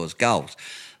everybody scores goals.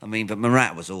 I mean, but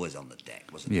Murat was always on the deck,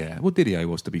 wasn't he? Yeah, well, Didier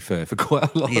was, to be fair, for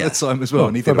quite a lot of the time as well.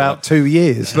 And he for about 2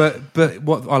 years. But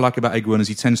what I like about Eguin is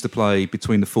he tends to play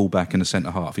between the full-back and the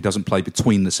centre-half. He doesn't play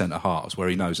between the centre-halves where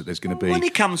he knows that there's going to be... When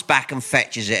he comes back and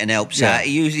fetches it and helps out,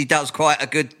 he usually does quite a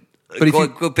good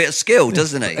bit of skill,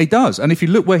 doesn't he? He does. And if you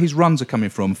look where his runs are coming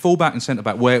from, full-back and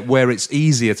centre-back, where it's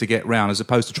easier to get round as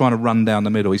opposed to trying to run down the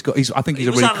middle, I think he's he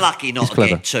a was really... unlucky not to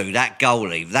clever. get 2. That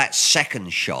goalie, that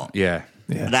second shot... Yeah.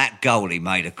 That goalie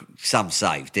made some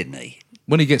save, didn't he?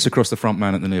 When he gets across the front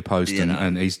man at the near post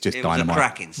and he's just dynamite. It was a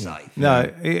cracking save.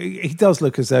 No, he does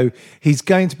look as though he's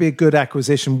going to be a good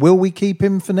acquisition. Will we keep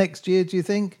him for next year, do you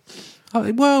think?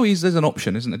 Well, there's an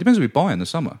option, isn't it? Depends who we buy in the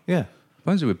summer. Yeah.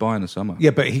 Depends who we buy in the summer.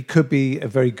 Yeah, but he could be a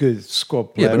very good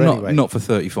squad player but not for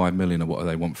 35 million or what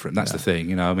they want for him. That's the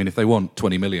thing, I mean, if they want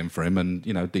 20 million for him and,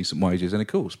 decent wages, then of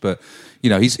course. But,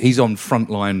 he's on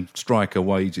frontline striker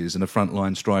wages, and a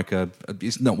frontline striker,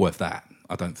 it's not worth that,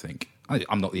 I don't think.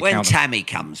 I'm not the accountant. When Tammy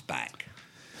comes back.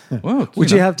 Well,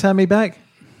 Would you have Tammy back?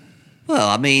 Well,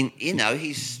 I mean,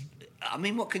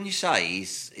 what can you say?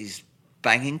 He's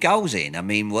banging goals in. I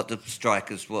mean, what the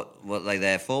strikers, what they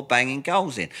there for? Banging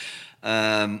goals in.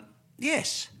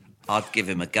 Yes, I'd give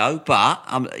him a go, but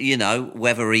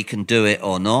whether he can do it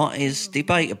or not is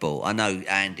debatable. I know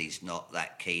Andy's not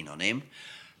that keen on him,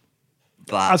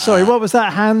 but sorry, what was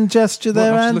that hand gesture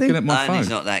there, I was Andy? looking at my phone. Andy's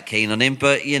not that keen on him,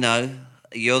 but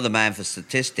you're the man for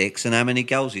statistics and how many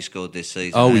goals he scored this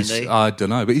season. Oh, Andy. I don't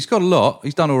know, but he's got a lot.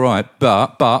 He's done all right,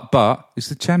 but it's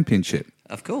the Championship.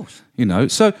 Of course.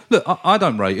 So look, I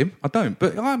don't rate him. I don't,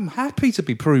 but I'm happy to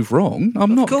be proved wrong.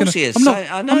 I'm not going he is.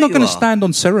 I'm not going to stand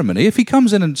on ceremony. If he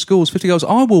comes in and scores 50 goals,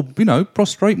 I will,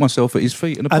 prostrate myself at his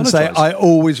feet and apologise. And say, I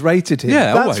always rated him.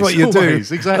 Yeah, that's what you do.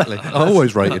 Exactly. I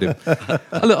always rated him.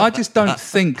 Look, I just don't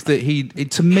think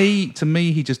that to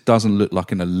me, he just doesn't look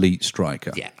like an elite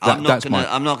striker. Yeah, I'm not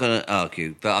going to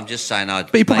argue, but I'm just saying, I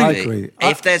agree.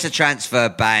 If there's a transfer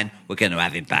ban, we're going to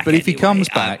have him back. But if he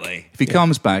anyway,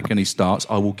 comes back and he starts,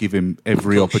 I will give him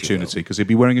every opportunity because he'll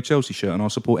be wearing a Chelsea shirt, and I'll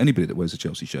support anybody that wears a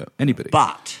Chelsea shirt. Anybody.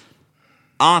 But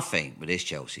I think with this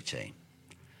Chelsea team,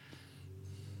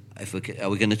 are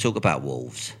we going to talk about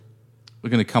Wolves? We're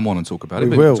going to come on and talk about it.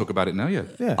 We will. will Talk about it now,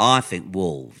 yeah. I think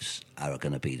Wolves are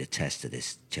going to be the test of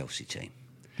this Chelsea team.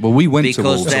 Well, we went to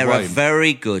Wolves because they're away. a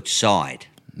very good side.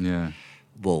 Yeah.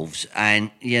 Wolves, and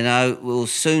we'll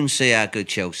soon see how good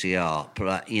Chelsea are.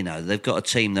 But they've got a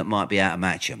team that might be out to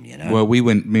match them. Well,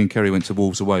 me and Kerry went to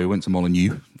Wolves away. We went to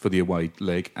Molineux for the away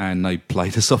leg, and they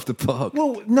played us off the park.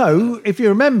 Well, no, if you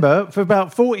remember, for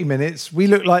about 40 minutes, we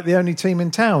looked like the only team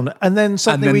in town, and then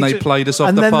suddenly they played us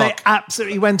off the park, and then park. they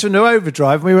absolutely went into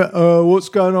overdrive. And we went, "Oh, what's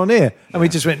going on here?" And we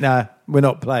just went, "Nah, we're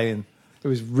not playing." It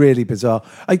was really bizarre.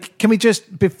 Can we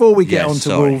just, before we get on to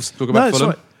Wolves, talk about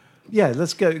Fulham? Yeah,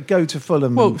 let's go to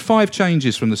Fulham. Well, 5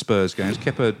 changes from the Spurs games.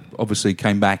 Kepa obviously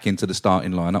came back into the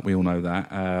starting lineup. We all know that.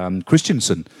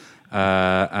 Christensen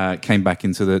came back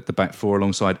into the back four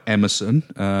alongside Emerson,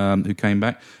 who came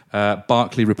back.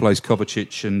 Barkley replaced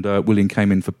Kovacic, and Willian came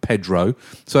in for Pedro.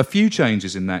 So a few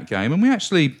changes in that game, and we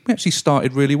actually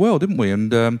started really well, didn't we?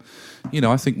 And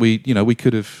I think we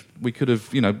could have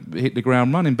hit the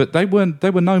ground running, but they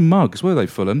were no mugs, were they?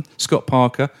 Fulham, Scott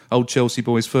Parker, old Chelsea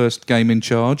boys' first game in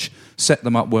charge, set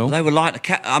them up well. They were like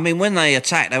when they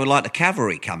attacked, they were like the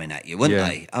cavalry coming at you, weren't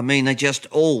they? I mean, they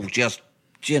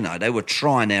they were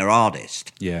trying their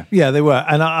hardest. Yeah, they were,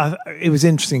 and it was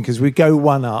interesting because we go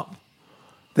 1 up,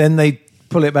 then they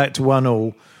pull it back to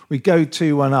 1-1. We go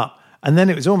 2-1 up, And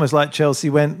then it was almost like Chelsea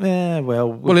went,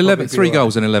 well... Well, 3 right.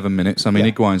 goals in 11 minutes. I mean,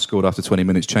 Yeah. Higuain scored after 20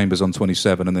 minutes, Chambers on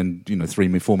 27, and then,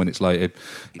 4 minutes later,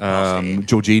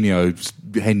 Jorginho's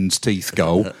hen's teeth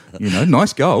goal.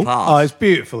 Nice goal. Oh, it's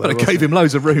beautiful. But it gave him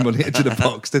loads of room on the edge of the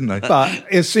box, didn't they? But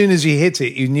as soon as you hit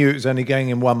it, you knew it was only going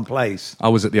in one place. I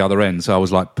was at the other end, so I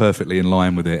was like perfectly in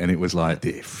line with it, and it was like,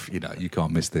 you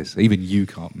can't miss this. Even you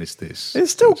can't miss this.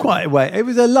 It's still quite a way. It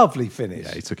was a lovely finish.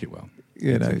 Yeah, he took it well.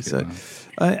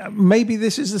 Maybe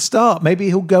this is the start. Maybe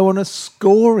he'll go on a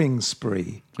scoring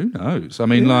spree. Who knows? I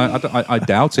mean, I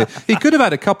doubt it. He could have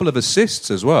had a couple of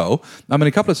assists as well. I mean,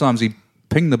 a couple of times he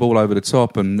pinged the ball over the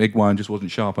top, and Higuain just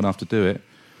wasn't sharp enough to do it.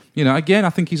 Again, I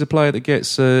think he's a player that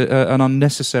gets an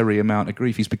unnecessary amount of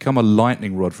grief. He's become a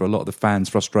lightning rod for a lot of the fans'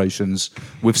 frustrations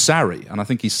with Sarri, and I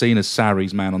think he's seen as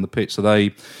Sarri's man on the pitch. So they,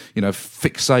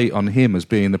 fixate on him as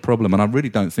being the problem, and I really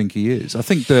don't think he is. I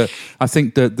think that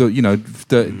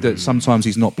sometimes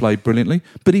he's not played brilliantly,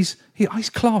 but he's a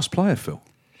class player, Phil.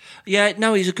 Yeah,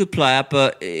 no, he's a good player,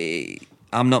 but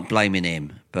I'm not blaming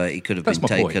him. But he could have been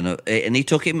taken, and he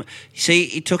took him. See,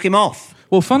 he took him off.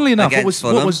 Well, funnily enough, what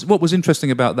Fulham. was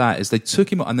interesting about that is they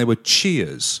took him, and there were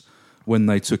cheers when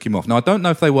they took him off. Now, I don't know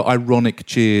if they were ironic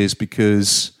cheers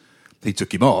because he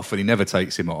took him off and he never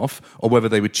takes him off, or whether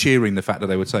they were cheering the fact that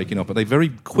they were taking off. But they very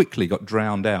quickly got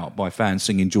drowned out by fans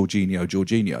singing Jorginho,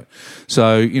 Jorginho.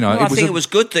 So, I think it was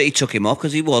good that he took him off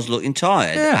because he was looking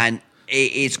tired. Yeah. And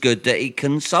it's good that he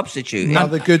can substitute.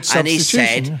 Another good substitution.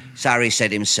 And he said, Sarri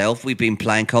said himself, we've been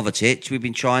playing Kovacic, we've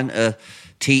been trying to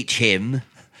teach him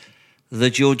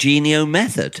the Jorginho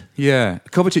method. Yeah.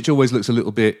 Kovacic always looks a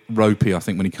little bit ropey, I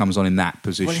think, when he comes on in that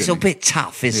position. Well, it's a bit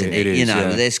tough, isn't it? It is,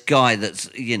 This guy that's,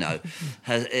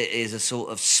 is a sort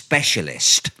of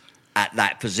specialist at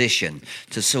that position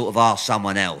to sort of ask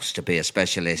someone else to be a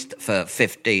specialist for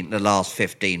the last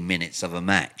 15 minutes of a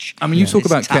match. I mean, you talk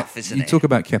about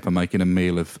Kepa making a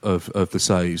meal of the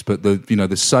saves, but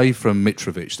the save from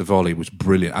Mitrovic, the volley, was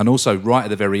brilliant, and also right at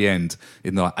the very end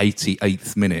in the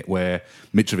 88th minute where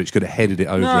Mitrovic could have headed it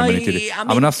over him and he did it.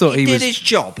 I thought he did his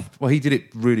job. Well, he did it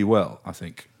really well, I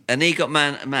think, and he got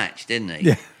man of the match, didn't he?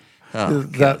 Yeah. Oh,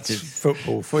 that's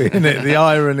football for you, isn't it? The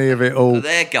irony of it all.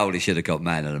 Their goalie should have got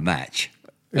man of the match.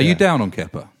 Are you down on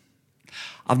Kepa?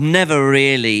 I've never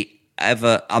really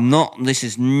ever. I'm not. This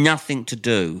is nothing to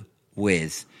do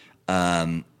with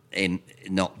him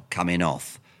not coming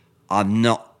off. I'm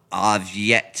not. I've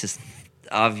yet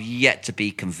to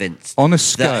be convinced on a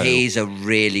scale, that he's a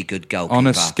really good goalkeeper. On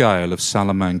a scale of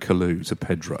Salaman Kalou to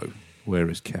Pedro, where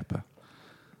is Kepa?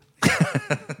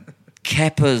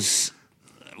 Kepa's.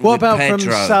 What about Pedro.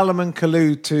 From Salomon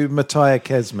Kalou to Mattia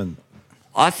Kezman?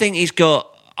 I think he's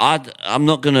got. I'm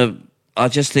not going to. I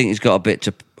just think he's got a bit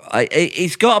to.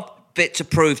 He's got a bit to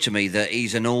prove to me that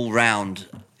he's an all-round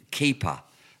keeper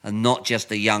and not just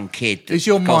a young kid. Is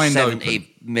your mind open?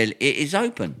 It is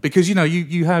open Because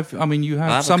you have. I mean, you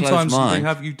have sometimes.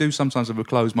 You do sometimes have a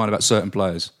closed mind about certain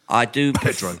players. I do.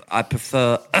 Pedro. I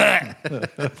prefer.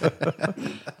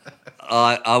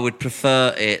 I would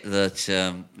prefer it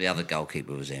that the other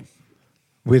goalkeeper was him.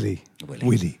 Willie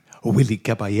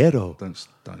Caballero. Don't.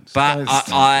 But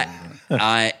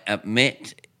I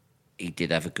admit he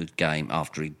did have a good game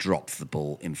after he dropped the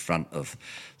ball in front of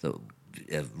the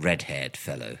red-haired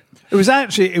fellow. It was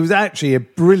actually a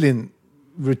brilliant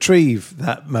retrieve,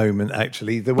 that moment,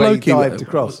 actually. The way he dived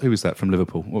across. Who was that from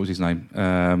Liverpool? What was his name?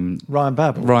 Ryan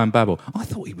Babel. Ryan Babel. I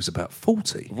thought he was about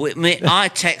 40. I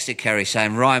texted Kerry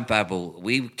saying Ryan Babel.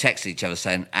 We texted each other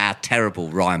saying how terrible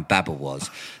Ryan Babel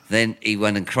was. Then he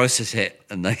went and crosses it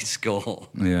and they score.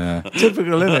 Yeah.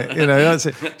 Typical, isn't it? That's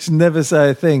it. Just never say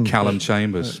a thing. Callum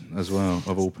Chambers as well,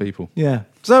 of all people. Yeah.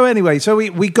 So anyway,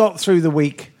 we got through the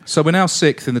week. So we're now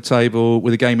 6th in the table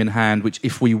with a game in hand, which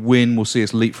if we win will see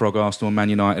us leapfrog Arsenal and Man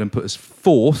United and put us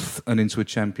 4th and into a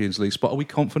Champions League spot. Are we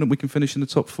confident we can finish in the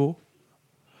top 4?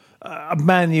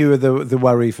 Man U are the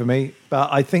worry for me.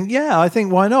 But I think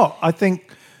why not? I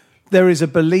think there is a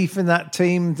belief in that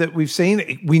team that we've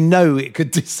seen. We know it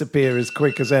could disappear as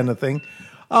quick as anything.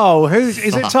 Oh, is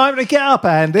it time to get up,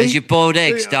 Andy? Is your boiled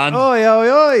eggs done? Oi, oi,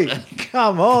 oi.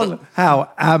 Come on. How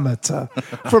amateur.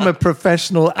 From a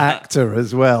professional actor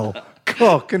as well.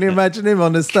 God, can you imagine him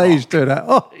on the stage doing that?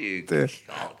 Oh, dear.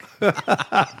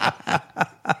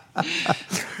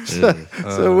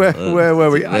 So where were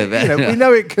we? We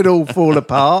know it could all fall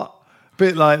apart. A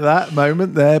bit like that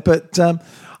moment there. But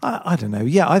I don't know.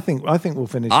 Yeah, I think we'll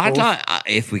finish. I'd like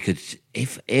if we could.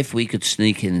 If we could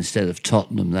sneak in instead of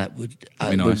Tottenham, that would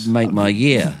nice. make my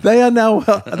year. They are now.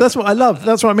 That's what I love.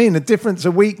 That's what I mean. The difference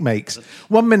a week makes.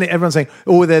 1 minute, everyone's saying,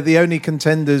 "Oh, they're the only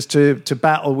contenders to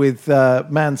battle with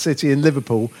Man City and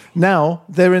Liverpool." Now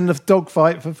they're in the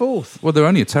dogfight for fourth. Well, they're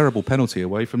only a terrible penalty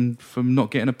away from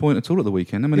not getting a point at all at the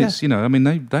weekend. I mean, it's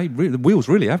the wheels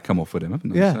really have come off for them,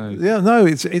 haven't they? Yeah, No,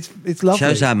 it's lovely.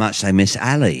 Shows how much they miss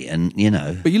Ali, and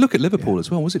But you look at Liverpool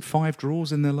as well. Was it 5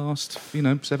 draws in their last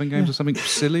 7 games or something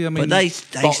silly? I mean, but they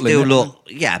still look.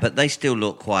 Yeah, but they still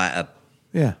look quite a.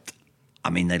 Yeah. I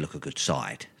mean, they look a good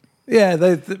side. Yeah,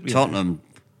 Tottenham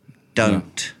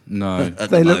don't. No,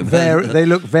 they look they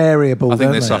look variable. I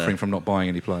think they're they? suffering from not buying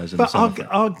any players. But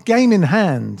our game in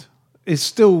hand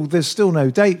is there's still no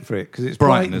date for it because it's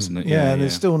Brighton, isn't it? Yeah, and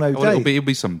there's still no date. It'll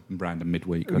be some random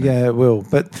midweek. Yeah, it will.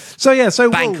 But so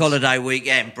Bank Wolves, holiday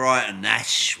weekend, Brighton.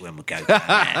 That's when we go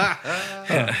down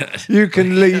there. you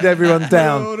can lead everyone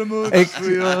down,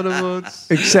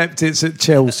 except it's at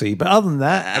Chelsea. But other than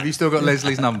that, have you still got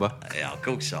Leslie's number? Yeah, of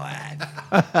course I have.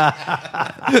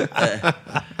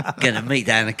 Going to meet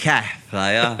down the cafe,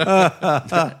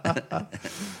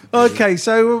 okay,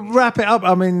 so we'll wrap it up.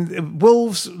 I mean,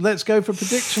 Wolves, let's go for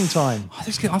prediction time. I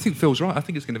think Phil's right. I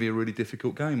think it's going to be a really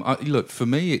difficult game. Look, for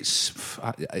me, it's,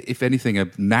 if anything, a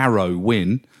narrow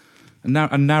win.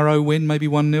 A narrow win, maybe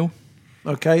 1-0.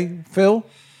 Okay, Phil?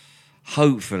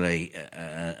 Hopefully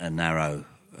a narrow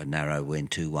win,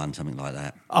 2-1, something like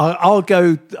that. I'll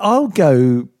go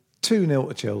 2-0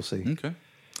 to Chelsea. Okay.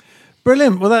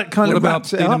 Brilliant. Well, that kind what of about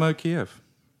wraps it up. Dynamo Kiev?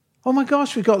 Oh my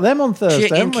gosh, we got them on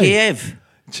Thursday, haven't we? Kiev.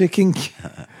 Chicken.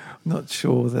 Not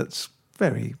sure that's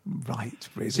very right,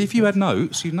 really. See, if you had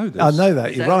notes, you'd know this. I know that.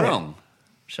 Is You're that right. wrong?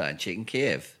 Saying chicken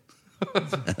Kiev.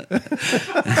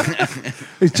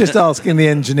 He's just asking the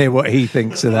engineer what he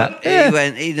thinks of that. He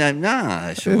went,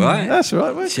 that's all right. That's all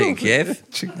right. Well, Chicken Kiev.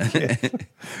 Chicken Kiev.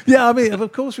 Yeah, I mean,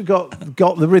 of course, we got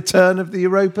the return of the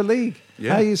Europa League.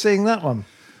 Yeah. How are you seeing that one?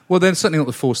 Well, they're certainly not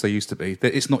the force they used to be.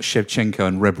 It's not Shevchenko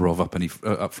and Rebrov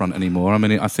up front anymore. I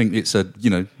mean, I think it's a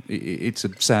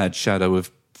sad shadow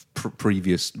of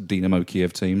previous Dynamo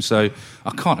Kiev teams. So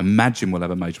I can't imagine we'll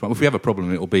have a major problem. If we have a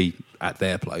problem, it'll be at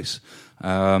their place.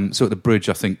 So at the Bridge,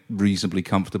 I think reasonably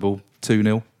comfortable,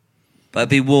 2-0. But it'll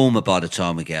be warmer by the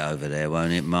time we get over there,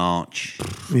 won't it? March.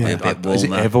 Yeah. Be a bit warmer. Is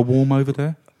it ever warm over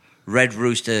there? Red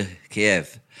Rooster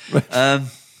Kiev.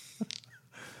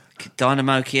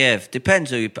 Dynamo Kiev.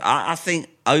 Depends who. I think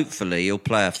hopefully he'll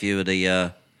play a few of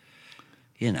the.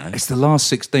 It's the last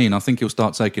 16. I think he'll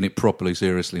start taking it properly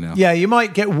seriously now. Yeah, you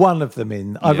might get one of them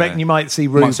in. I reckon you might see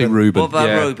Ruben. What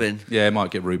about Ruben? Yeah,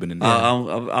 might get Ruben in there.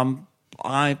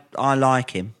 I like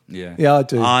him. Yeah, I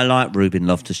do. I like Ruben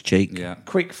Loftus-Cheek. Yeah,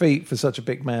 quick feet for such a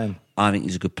big man. I think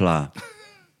he's a good player.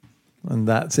 And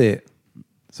that's it.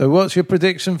 So what's your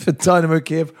prediction for Dynamo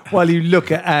Kiev? While you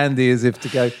look at Andy as if to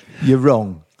go, you're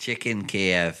wrong. Chicken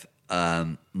Kiev,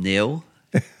 0.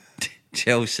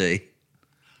 Chelsea,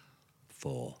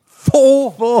 4.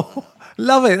 4.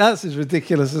 Love it. That's as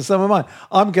ridiculous as some of mine.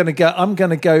 I'm gonna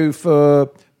go for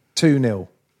 2-0.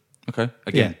 Okay.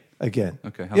 Again. Okay.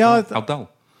 How dull?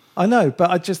 I know,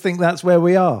 but I just think that's where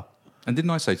we are. And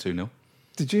didn't I say 2-0?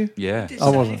 Did you? Yeah. Did you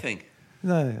say anything?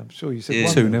 No, I'm sure you said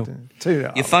 2-0.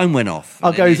 2-0. Your phone went off.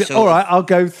 I'll go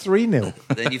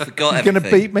 3-0. Then you forgot You're everything. going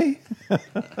to beat me?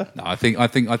 No, I think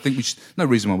we should, no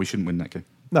reason why we shouldn't win that game.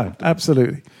 No,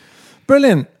 absolutely.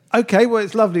 Brilliant. Okay, well,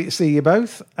 it's lovely to see you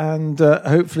both, and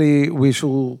hopefully we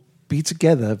shall be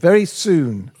together very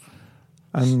soon.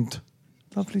 And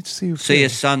lovely to see you. See your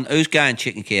son. Who's going,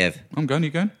 Chicken Kiev? I'm going.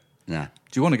 You going? No.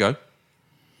 Do you want to go?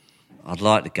 I'd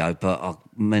like to go, but I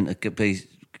meant to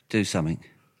do something.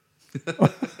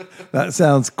 That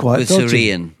sounds quite with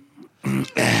dodgy.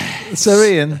 Sir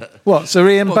Ian? What, Sir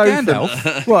Ian Botham?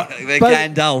 Gandalf? What?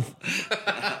 Gandalf.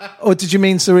 Or did you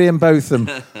mean Sir Ian Botham?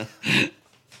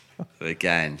 With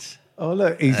Gans. Oh,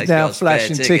 look, he's He's now got a spare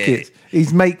flashing ticket. tickets. He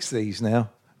makes these now.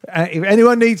 If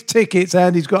anyone needs tickets,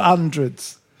 Andy's got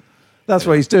hundreds. That's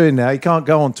what he's doing now. He can't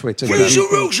go on Twitter. Here's a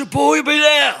rooster boy, be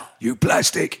there. You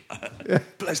plastic.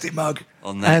 Plastic mug.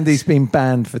 On that. Andy's been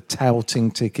banned for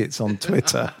touting tickets on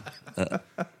Twitter.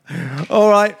 All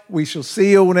right, we shall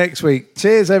see you all next week.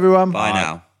 Cheers, everyone. Bye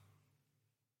now.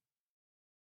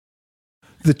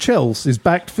 The Chels is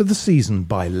backed for the season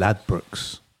by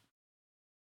Ladbrokes.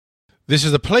 This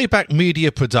is a Playback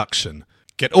Media production.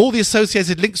 Get all the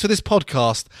associated links for this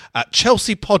podcast at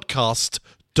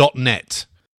chelseapodcast.net.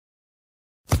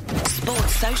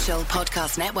 Sports Social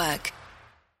Podcast Network.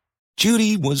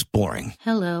 Judy was boring.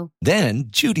 Hello. Then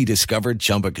Judy discovered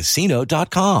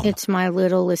ChumbaCasino.com. It's my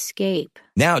little escape.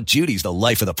 Now Judy's the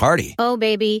life of the party. Oh,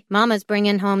 baby, mama's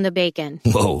bringing home the bacon.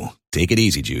 Whoa, Take it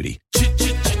easy, Judy.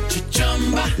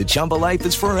 The Chumba life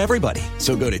is for everybody.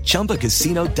 So go to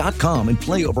ChumbaCasino.com and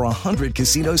play over 100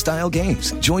 casino-style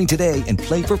games. Join today and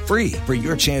play for free for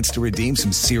your chance to redeem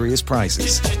some serious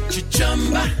prizes.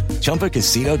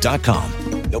 ChumbaCasino.com.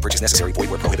 No purchase necessary. Void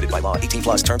where prohibited by law. 18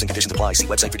 plus terms and conditions apply. See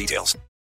website for details.